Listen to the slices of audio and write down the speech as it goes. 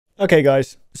Okay,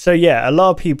 guys. So yeah, a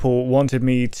lot of people wanted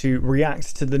me to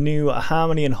react to the new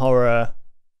Harmony and Horror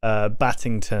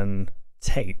Battington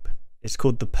tape. It's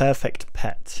called The Perfect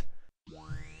Pet.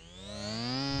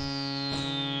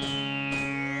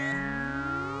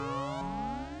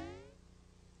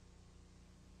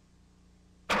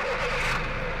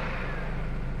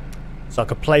 It's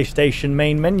like a PlayStation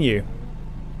main menu.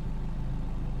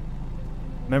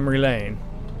 Memory lane.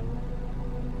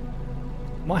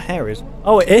 My hair is...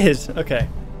 Oh, it is! Okay.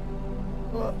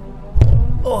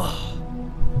 Oh.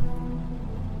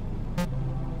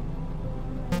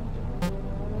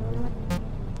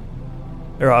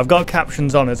 Alright, I've got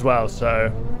captions on as well,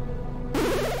 so...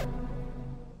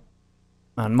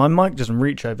 Man, my mic doesn't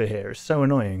reach over here. It's so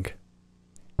annoying.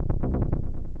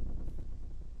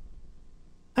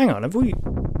 Hang on, have we...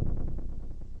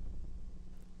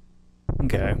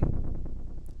 Okay.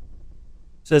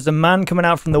 So there's a man coming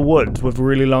out from the woods with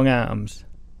really long arms.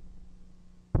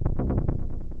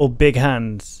 Or big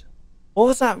hands. What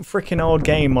was that freaking old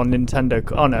game on Nintendo?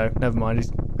 Oh no, never mind,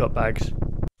 he's got bags.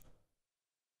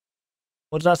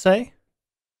 What does that say?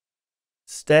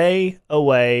 Stay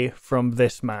away from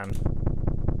this man.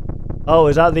 Oh,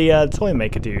 is that the toy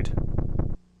maker dude?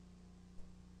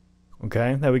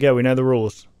 Okay, there we go, we know the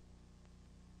rules.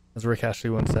 As Rick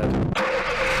Ashley once said.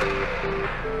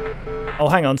 Oh,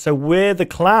 hang on, so we're the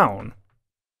clown.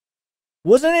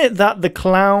 Wasn't it that the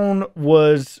clown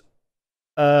was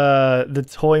the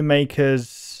toy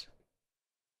maker's...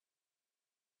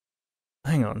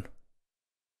 Hang on.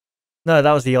 No,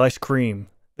 that was the ice cream.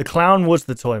 The clown was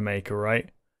the toy maker, right?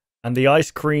 And the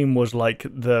ice cream was like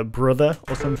the brother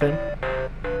or something.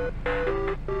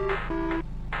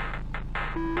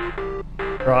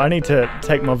 Right, I need to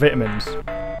take my vitamins.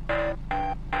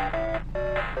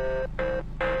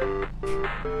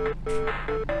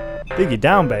 Dig you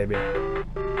down, baby.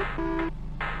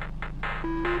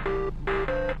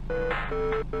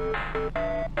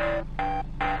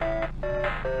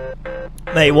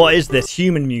 Mate, what is this?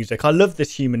 Human music. I love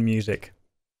this human music.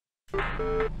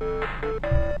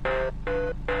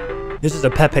 This is a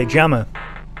Pepe Jammer.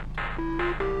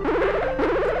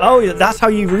 Oh, that's how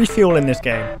you refuel in this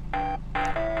game.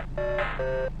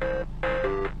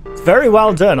 It's very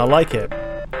well done. I like it.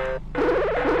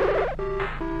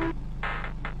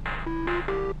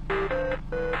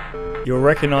 You'll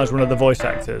recognize one of the voice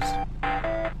actors.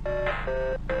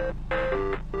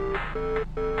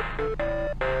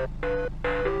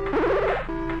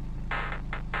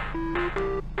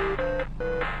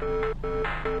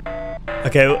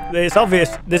 Okay, it's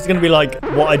obvious this is going to be like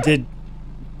what I did.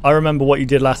 I remember what you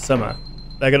did last summer.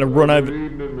 They're going to run over...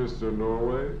 Good evening, Mr.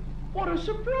 Norway. What a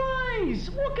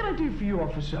surprise! What can I do for you,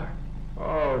 officer?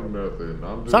 Oh, nothing.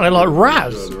 I'm just sounded like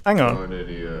Raz. Hang on.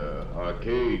 Any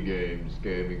arcade games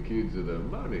scamming kids of their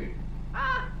money.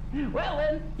 Ah, well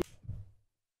then.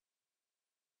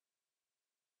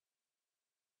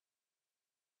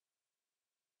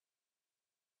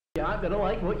 You're not gonna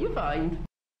like what you find.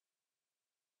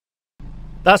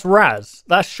 That's Raz.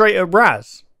 That's straight up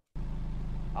Raz.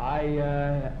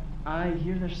 I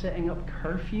hear they're setting up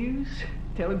curfews,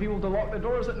 telling people to lock the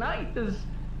doors at night. Does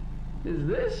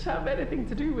this have anything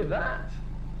to do with that?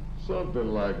 Something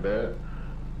like that.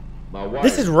 My wife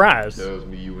This is Raz. tells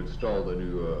me you installed a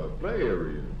new play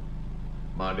area.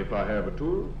 Mind if I have a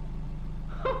tour?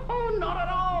 Oh, not at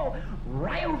all.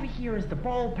 Right over here is the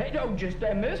ball pit. Oh, just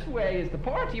down this way is the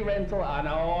party rental. I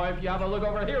know. If you have a look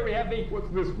over here, we have the... What's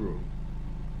this room?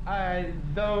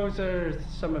 Those are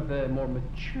some of the more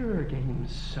mature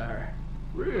games, sir.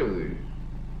 Really?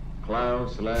 Clown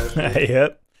slash...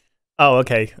 Yep. Oh,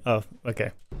 okay. Oh,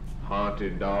 okay.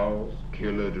 Haunted dolls,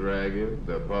 killer dragon,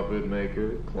 the puppet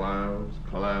maker, clowns.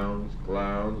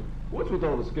 What's with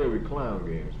all the scary clown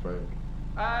games, Frank?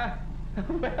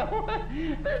 Well,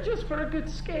 they're just for a good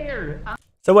scare.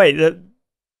 So wait,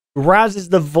 Raz is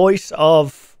the voice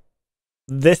of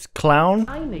this clown?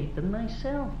 I made them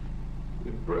myself.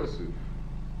 Impressive.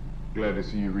 Glad to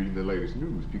see you reading the latest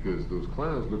news, because those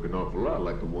clowns look an awful lot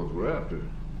like the ones we're after.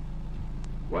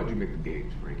 Why'd you make the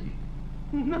games, Frankie?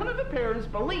 None of the parents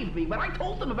believed me when I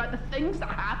told them about the things that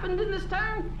happened in this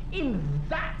town, in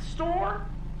that store.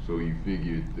 So you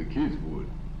figured the kids would?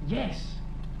 Yes.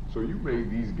 So you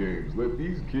made these games, let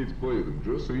these kids play them,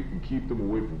 just so you can keep them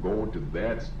away from going to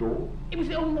that store? It was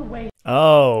the only way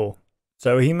Oh,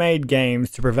 so he made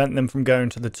games to prevent them from going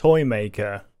to the toy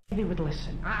maker. they would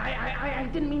listen. I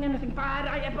didn't mean anything bad.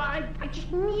 I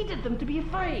just needed them to be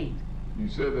afraid. You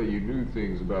said that you knew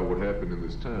things about what happened in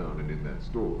this town and in that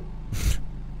store.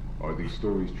 Are these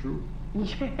stories true?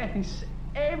 Yes,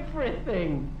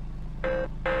 everything.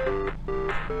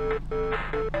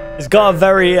 It's got a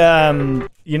very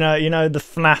you know the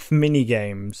FNAF mini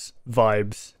games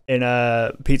vibes in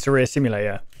a Pizzeria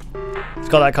Simulator. It's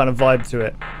got that kind of vibe to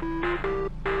it.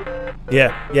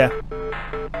 Yeah.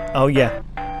 Oh yeah.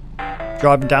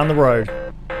 Driving down the road.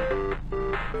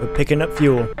 We're picking up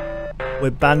fuel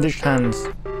with bandaged hands.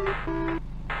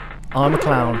 I'm a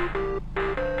clown.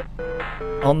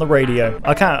 On the radio.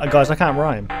 I can't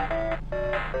rhyme.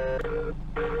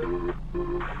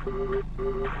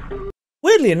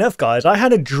 Weirdly enough, guys, I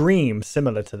had a dream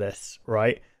similar to this,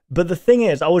 right? But the thing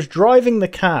is, I was driving the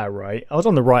car, right? I was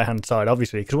on the right-hand side,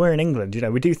 obviously, because we're in England. You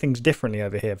know, we do things differently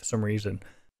over here for some reason.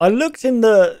 I looked in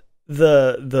the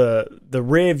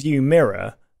rear view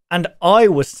mirror, and I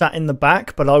was sat in the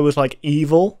back, but I was like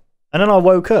evil. And then I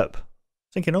woke up,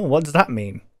 thinking, oh, what does that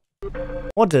mean?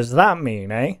 What does that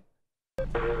mean, eh?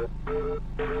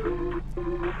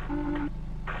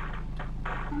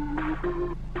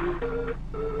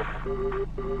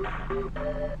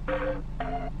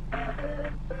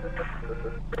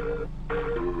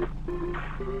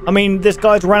 I mean, this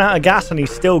guy's run out of gas and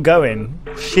he's still going.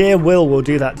 Sheer will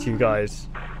do that to you guys.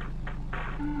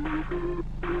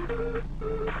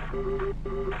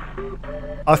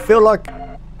 I feel like,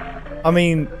 I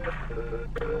mean,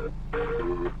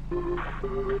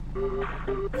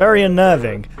 very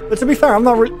unnerving. But to be fair, I'm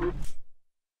not really...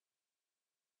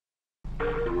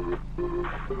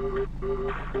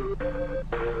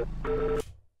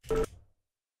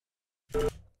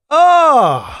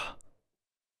 Oh!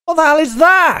 What the hell is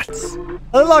that?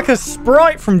 I look like a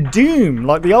sprite from Doom,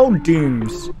 like the old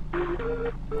Dooms.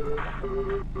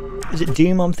 Is it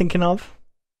Doom I'm thinking of?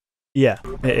 Yeah,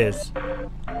 it is.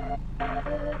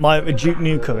 Might be Duke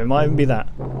Nukem, it might even be that.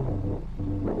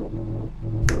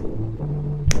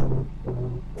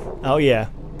 Oh yeah.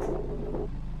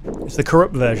 It's the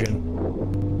corrupt version.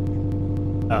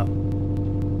 Oh.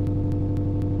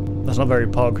 That's not very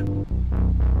pog.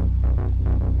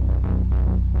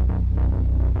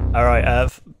 Alright,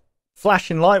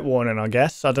 flashing light warning, I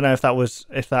guess. I don't know if that was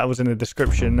in the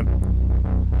description.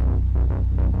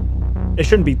 It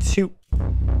shouldn't be too...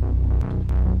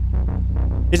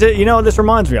 Is it, you know what this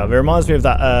reminds me of? It reminds me of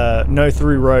that No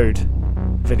Through Road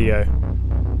video.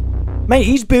 Mate,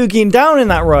 he's boogieing down in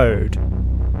that road.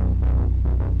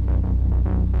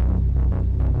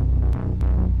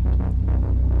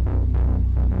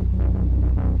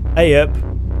 Hey up.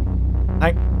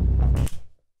 Hang.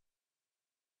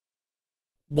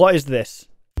 What is this?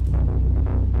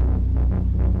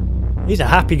 He's a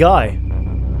happy guy.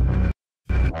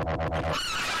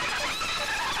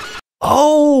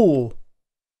 Oh!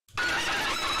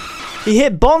 He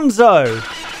hit Bonzo!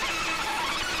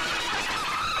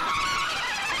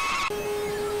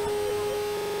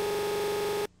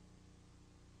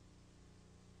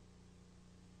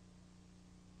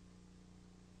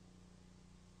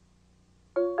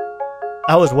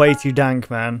 That was way too dank,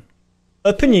 man.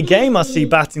 Up in your game, I see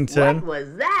Battington. What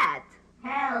was that?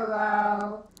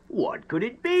 Hello. What could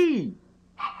it be?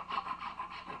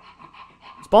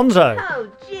 It's Bonzo. Oh,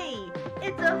 gee,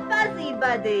 it's a fuzzy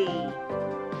buddy.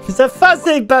 It's a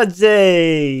fuzzy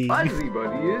buddy. Fuzzy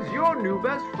Buddy is your new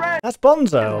best friend. That's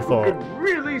Bonzo, I Who thought. can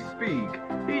really speak.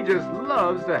 He just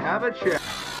loves to have a chat.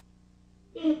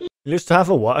 He used to have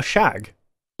a what? A shag?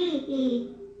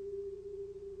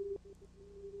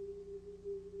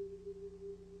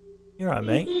 You're right,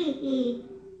 mate.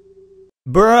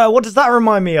 Bruh, what does that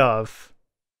remind me of?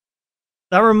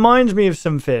 That reminds me of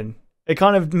something. It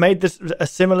kind of made this a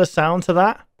similar sound to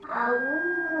that.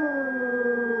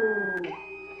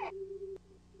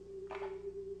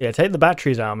 Yeah, take the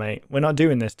batteries out, mate. We're not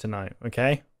doing this tonight,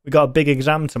 okay? We got a big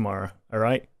exam tomorrow,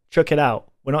 alright? Chuck it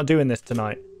out. We're not doing this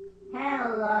tonight.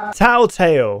 Hello.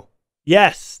 Tattletale.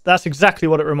 Yes, that's exactly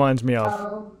what it reminds me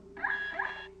of.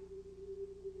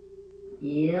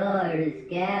 You're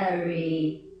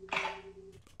scary.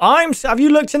 Have you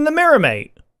looked in the mirror,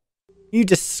 mate? You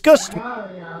disgust me. No.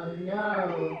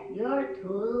 You're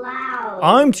too loud.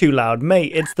 I'm too loud,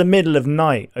 mate. It's the middle of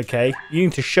night, okay? You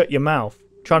need to shut your mouth.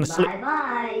 Trying to sleep.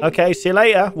 Bye-bye. Okay, see you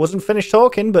later. Wasn't finished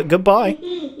talking, but goodbye.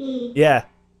 Yeah.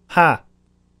 Ha.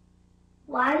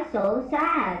 Why so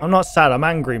sad? I'm not sad. I'm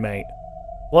angry, mate.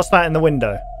 What's that in the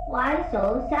window? Why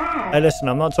so sad? Hey, listen,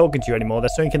 I'm not talking to you anymore.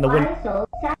 There's something in the window. Why so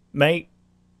sad? Mate.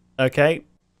 Okay.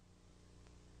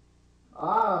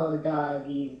 All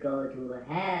doggies go to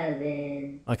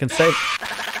heaven. I can say...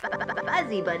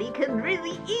 Fuzzy Buddy can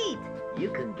really eat.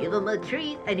 You can give him a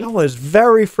treat and he... That was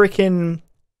very freaking...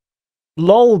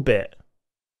 lol bit.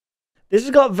 This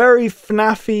has got very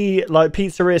FNAFy, like,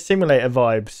 Pizzeria Simulator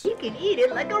vibes. He can eat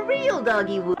it like a real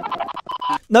doggy would.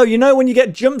 No, you know when you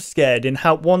get jump scared in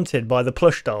Help Wanted by the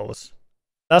plush dolls?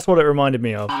 That's what it reminded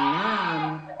me of.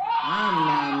 Nom,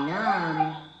 nom,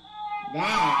 nom.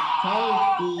 That's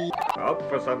tasty. Up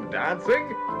for some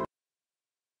dancing?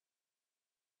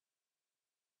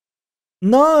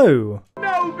 No!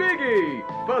 No biggie!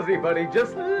 Fuzzy Buddy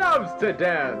just loves to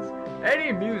dance.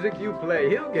 Any music you play,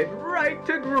 he'll get right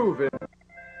to grooving.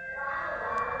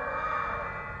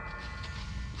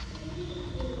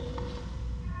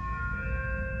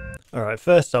 Alright,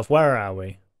 first off, where are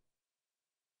we?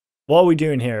 What are we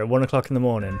doing here at 1 o'clock in the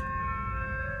morning?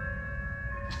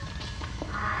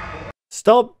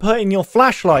 Stop putting your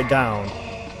flashlight down!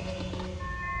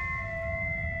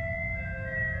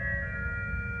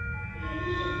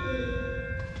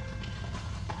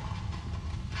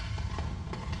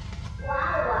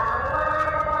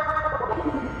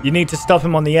 You need to stop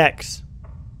him on the X.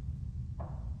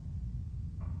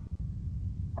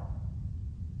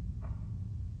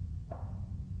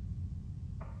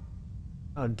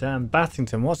 Oh damn,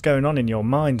 Battington, what's going on in your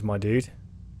mind, my dude?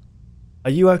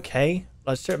 Are you okay?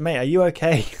 Like, mate, are you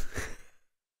okay?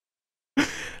 Are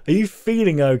you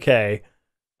feeling okay?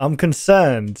 I'm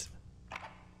concerned.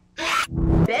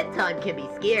 Bedtime can be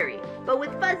scary, but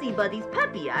with Fuzzy Buddy's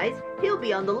puppy eyes, he'll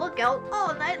be on the lookout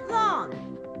all night long.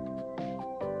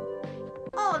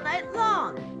 All night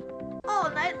long. All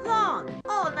night long.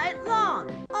 All night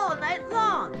long. All night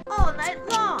long. All night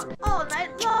long. All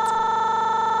night long.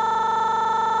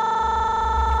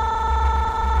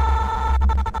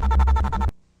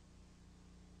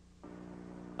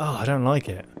 Oh, I don't like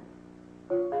it.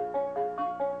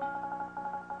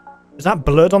 Is that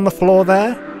blood on the floor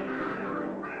there?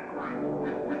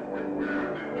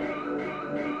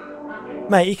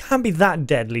 Mate, he can't be that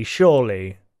deadly,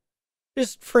 surely.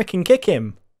 Just freaking kick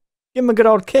him. Give him a good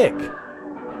old kick.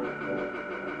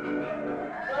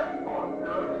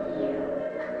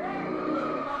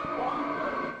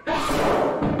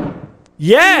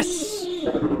 Yes!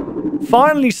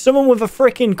 Finally, someone with a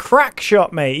freaking crack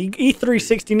shot, mate.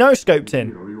 E360 no-scoped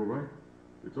in. Are you alright?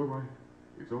 It's alright.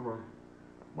 It's alright.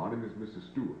 My name is Mr.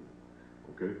 Stewart.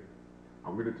 Okay?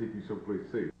 I'm gonna take you someplace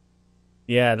safe.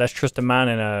 Yeah, let's trust a man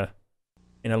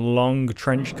in a long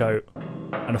trench coat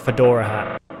and a fedora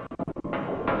hat.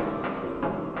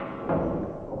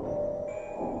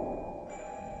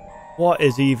 What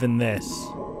is even this?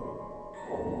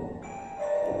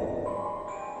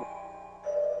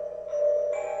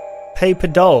 Paper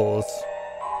dolls?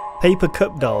 Paper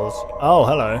cup dolls? Oh,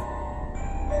 hello.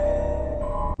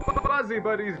 Fuzzy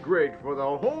Buddy's great for the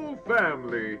whole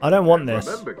family. I don't want this.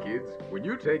 Remember, kids, when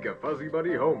you take a Fuzzy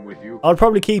Buddy home with you, I'd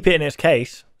probably keep it in its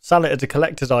case. Sell it as a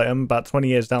collector's item about 20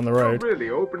 years down the road. you're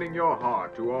really opening your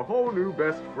heart to a whole new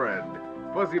best friend.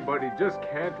 Fuzzy Buddy just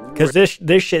can't Because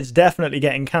this shit's definitely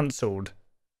getting cancelled.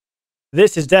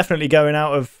 This is definitely going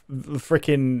out of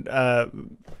freaking,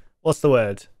 what's the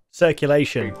word?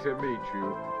 Circulation. wait to meet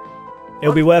you.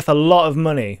 It'll be worth a lot of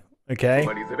money, okay?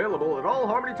 Buddy's available at all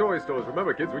Harmony toy stores.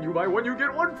 Remember, kids, when you buy one, you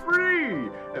get one free.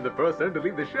 And the first 10 to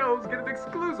leave the shelves get an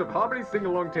exclusive Harmony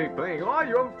sing-along tape playing all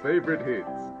your favorite hits.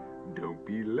 Don't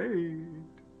be late.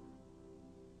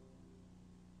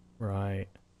 Right.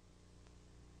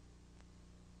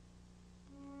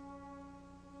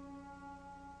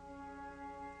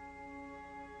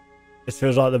 This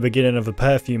feels like the beginning of a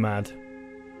perfume ad.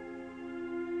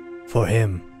 For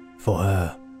him, for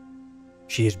her.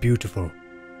 She is beautiful.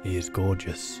 He is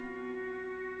gorgeous.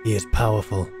 He is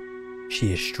powerful.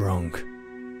 She is strong.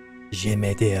 Je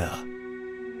me dire.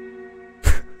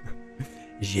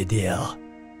 Je dire.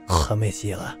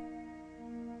 Monsieur.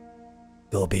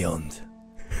 Go beyond.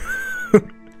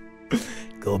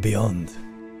 Go beyond.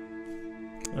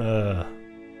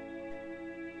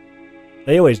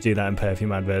 They always do that in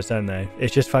perfume adverts, don't they?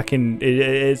 It's just fucking.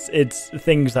 It's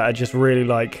things that are just really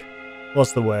like.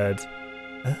 What's the word?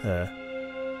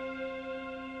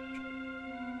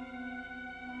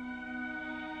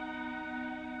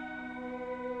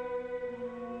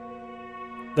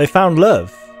 They found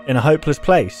love in a hopeless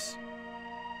place.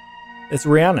 It's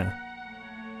Rihanna.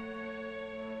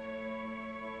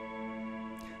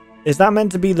 Is that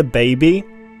meant to be the baby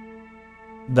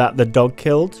that the dog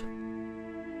killed?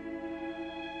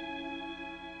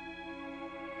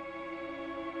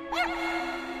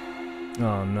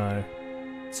 Oh no.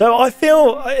 So I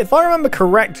feel, if I remember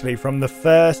correctly from the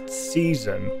first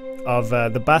season of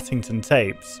the Battington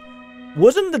tapes,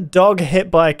 wasn't the dog hit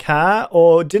by a car,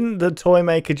 or didn't the toy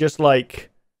maker just like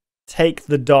take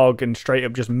the dog and straight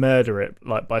up just murder it,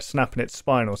 like by snapping its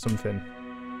spine or something?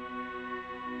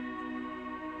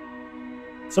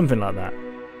 Something like that.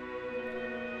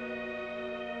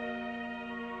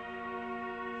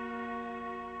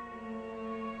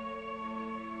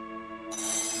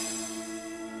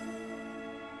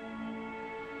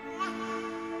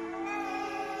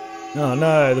 Oh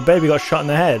no, the baby got shot in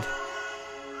the head.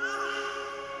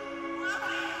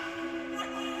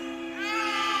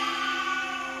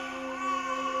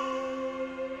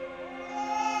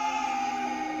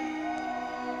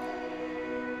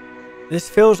 This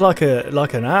feels like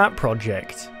an art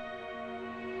project.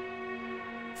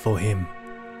 For him.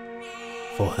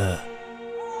 For her.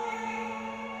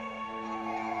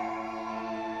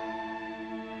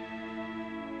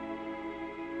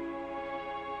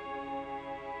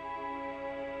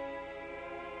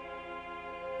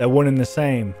 They're one and the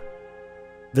same.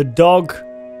 The dog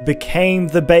became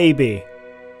the baby.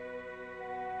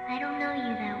 I don't know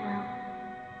you that well,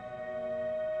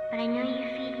 but I know you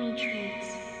feed me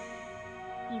treats.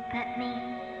 You pet me.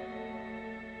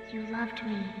 You loved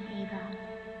me, Ava.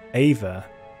 Ava?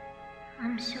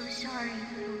 I'm so sorry,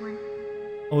 little one.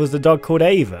 Or was the dog called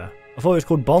Ava? I thought it was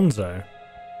called Bonzo.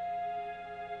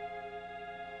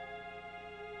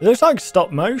 It looks like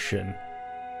stop motion.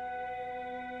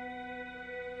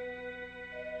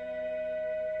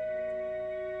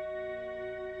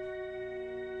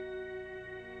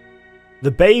 The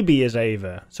baby is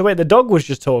Ava. So wait, the dog was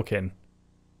just talking.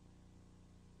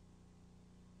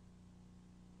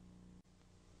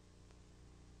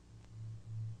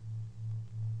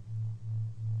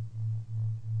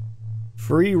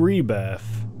 Free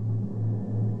rebirth.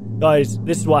 Guys,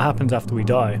 this is what happens after we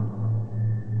die.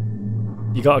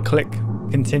 You gotta click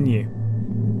continue.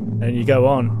 And you go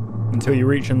on until you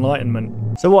reach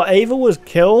enlightenment. So what, Ava was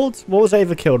killed? What was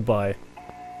Ava killed by?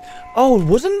 Oh,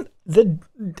 wasn't it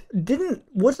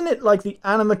like the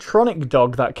animatronic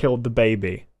dog that killed the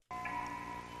baby?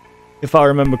 If I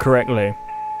remember correctly.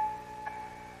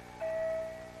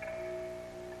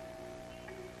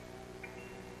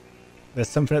 There's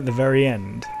something at the very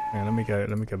end. Yeah, let me go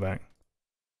back.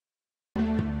 Oh,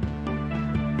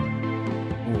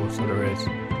 so there is.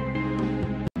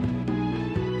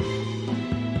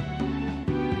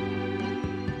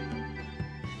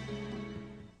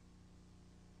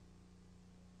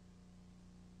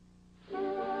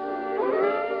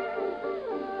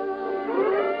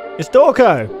 It's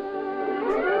Dorco!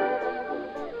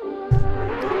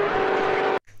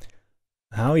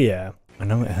 Oh yeah, I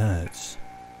know it hurts.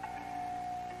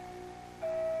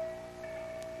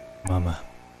 Mama.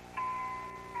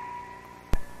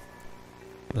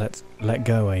 Let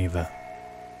go, Ava.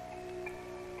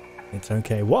 It's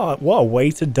okay. What a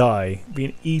way to die.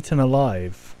 Being eaten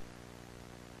alive.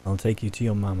 I'll take you to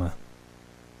your mama.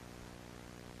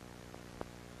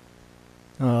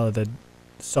 Oh, the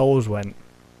souls went.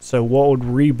 So what would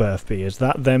rebirth be? Is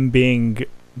that them being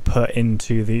put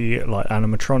into the like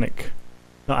animatronic,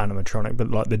 not animatronic,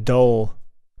 but like the doll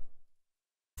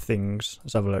things?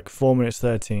 Let's have a look. 4 minutes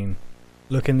 13.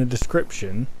 Look in the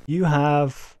description. You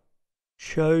have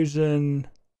chosen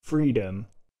freedom.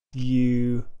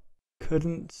 You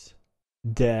couldn't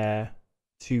dare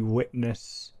to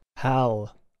witness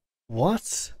hell.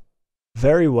 What?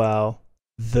 Very well.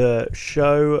 The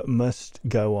show must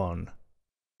go on.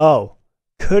 Oh.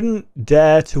 Couldn't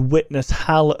dare to witness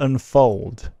hell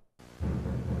unfold.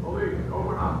 Police,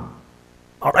 open up.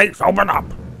 Alright, open up.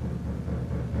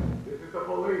 This is the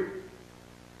police.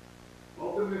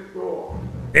 Open this door.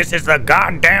 This is the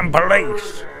goddamn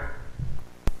police.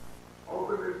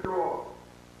 Open this door.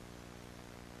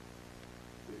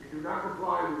 If you do not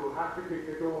comply, we will have to kick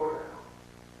the door down.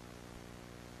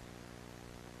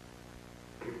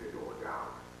 Kick the door down.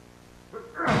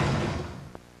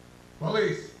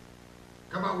 Police!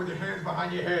 Come out with your hands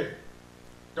behind your head.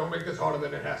 Don't make this harder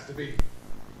than it has to be.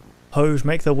 Hose,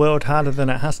 make the world harder than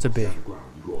it has to be. You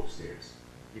go upstairs.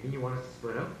 You mean you want us to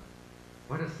split up?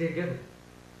 Why not stay together?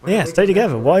 Yeah, stay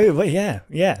together. Why?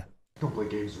 Yeah. Don't play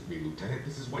games with me, Lieutenant.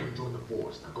 This is why you joined the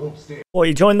force. Now go upstairs. What,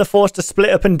 you joined the force to split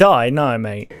up and die? No,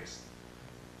 mate.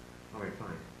 Alright,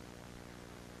 fine.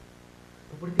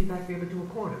 But what if he backs me up into a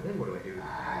corner? Then what do I do?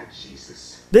 Ah,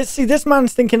 Jesus. This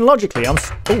man's thinking logically.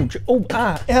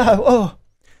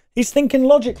 He's thinking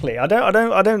logically. I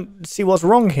don't see what's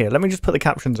wrong here. Let me just put the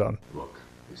captions on. Look,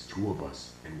 there's 2 of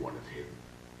us and 1 of him.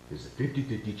 There's a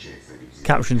 50-50 chance that he's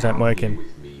Captions aren't working.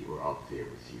 with me or up there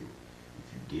with you.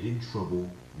 If you get in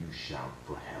trouble, you shout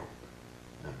for help.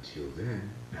 Until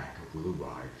then, backup will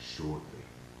arrive shortly.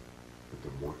 But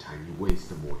the more time you waste,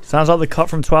 the more time. Sounds like the cut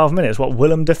from 12 minutes. What,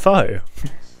 Willem Dafoe?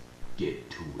 Get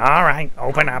to it. Alright,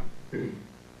 open up.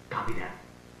 Copy that.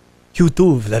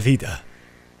 YouTube la vida.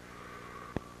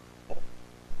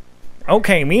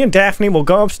 Okay, me and Daphne will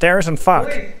go upstairs and fuck.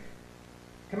 Police!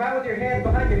 Come out with your hands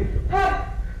behind you.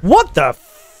 Ah! What the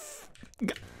f...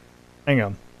 Hang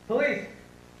on. Police!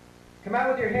 Come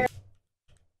out with your hands.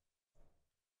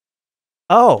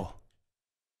 Oh.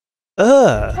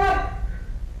 Ah!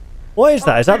 What is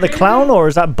that? Is that the clown or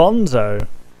is that Bonzo?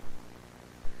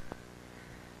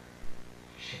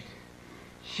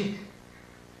 Shit.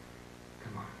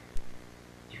 Come on.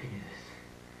 You can do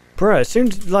this. Bruh, it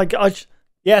seems like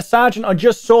yeah, Sergeant, I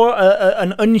just saw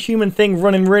an unhuman thing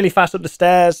running really fast up the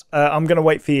stairs. I'm gonna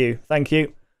wait for you. Thank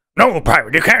you. No,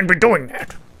 pirate, you can't be doing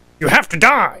that. You have to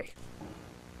die.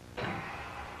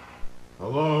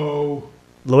 Hello?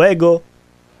 Luego.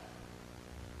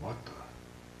 What the?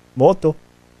 Moto.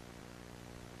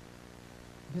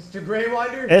 Mr.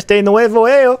 Greywinder, Este nuevo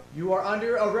eo. you are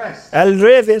under arrest. Al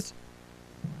revés.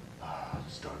 I'm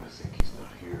starting to think he's not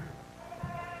here.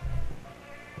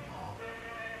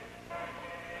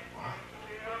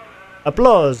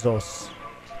 Aplausos.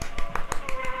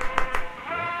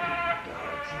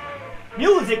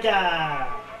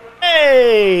 Musica.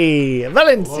 Hey,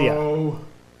 Valencia. Hello?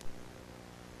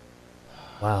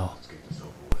 Wow. Let's get this over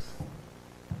with.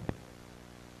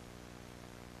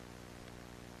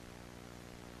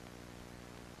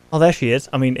 Oh, there she is.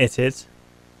 I mean, it is.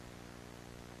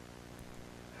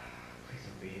 Please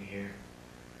don't be in here.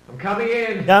 I'm coming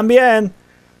in. Bien.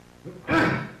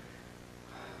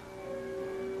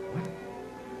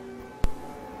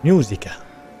 Musica.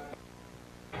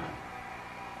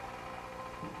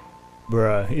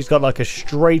 Bruh, he's got like a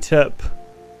straight up,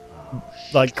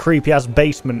 like creepy ass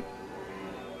basement.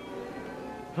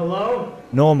 Hello?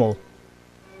 Normal.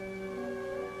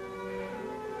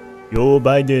 Joe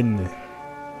Biden.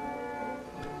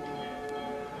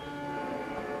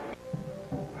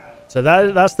 So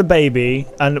that's the baby,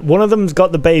 and one of them's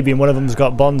got the baby and one of them's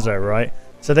got Bonzo, right?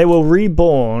 So they were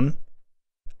reborn.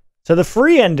 So the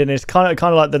free ending is kind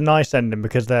of like the nice ending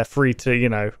because they're free to, you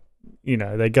know,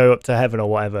 they go up to heaven or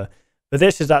whatever. But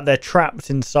this is that they're trapped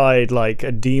inside like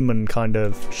a demon kind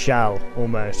of shell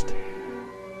almost.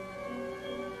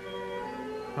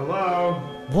 Hello?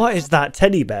 What is that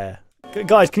teddy bear?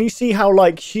 Guys, can you see how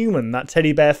like human that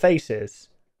teddy bear face is?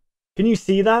 Can you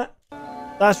see that?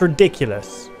 That's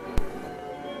ridiculous.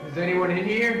 Is anyone in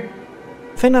here?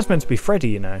 I think that's meant to be Freddy,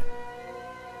 you know.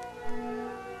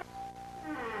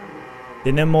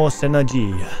 Tenemos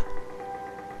energía.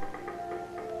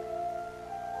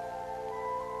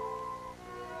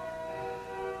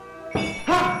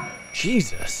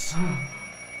 Jesus.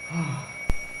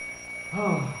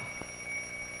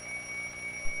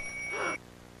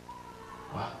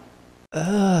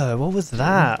 What was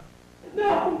that?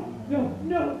 No!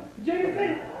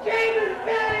 Jameson!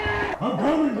 Jameson! I'm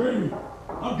coming, baby!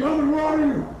 I'm coming, where are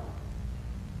you?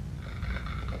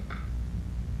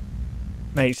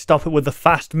 Mate, stop it with the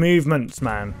fast movements,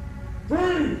 man.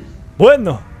 Freeze!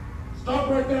 Bueno. Stop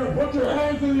right there and put your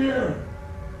hands in the air!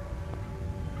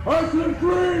 I said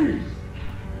freeze!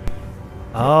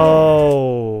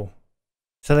 Oh.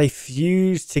 So they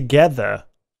fuse together.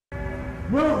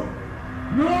 No!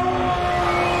 No!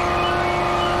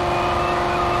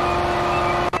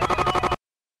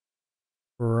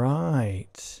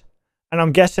 Right. And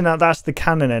I'm guessing that that's the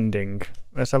canon ending.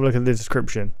 Let's have a look at the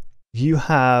description. You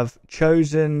have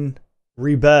chosen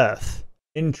rebirth.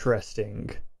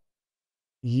 Interesting.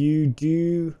 You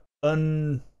do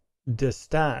understand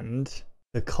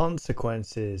the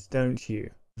consequences, don't you?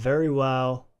 Very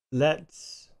well.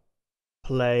 Let's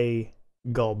play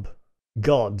God.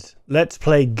 Let's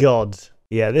play God.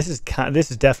 Yeah, this is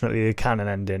definitely the canon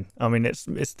ending. I mean, it's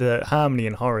the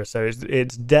Harmony&Horror, so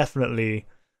it's definitely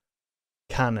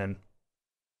canon.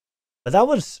 But that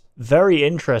was very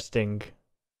interesting.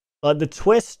 Like the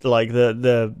twist, like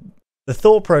the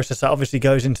thought process that obviously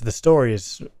goes into the story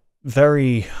is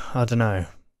very, I don't know,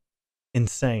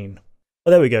 insane.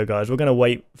 Well, there we go, guys. We're going to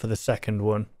wait for the second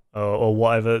one or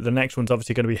whatever. The next one's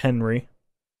obviously going to be Henry.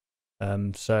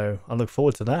 So I look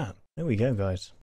forward to that. There we go, guys.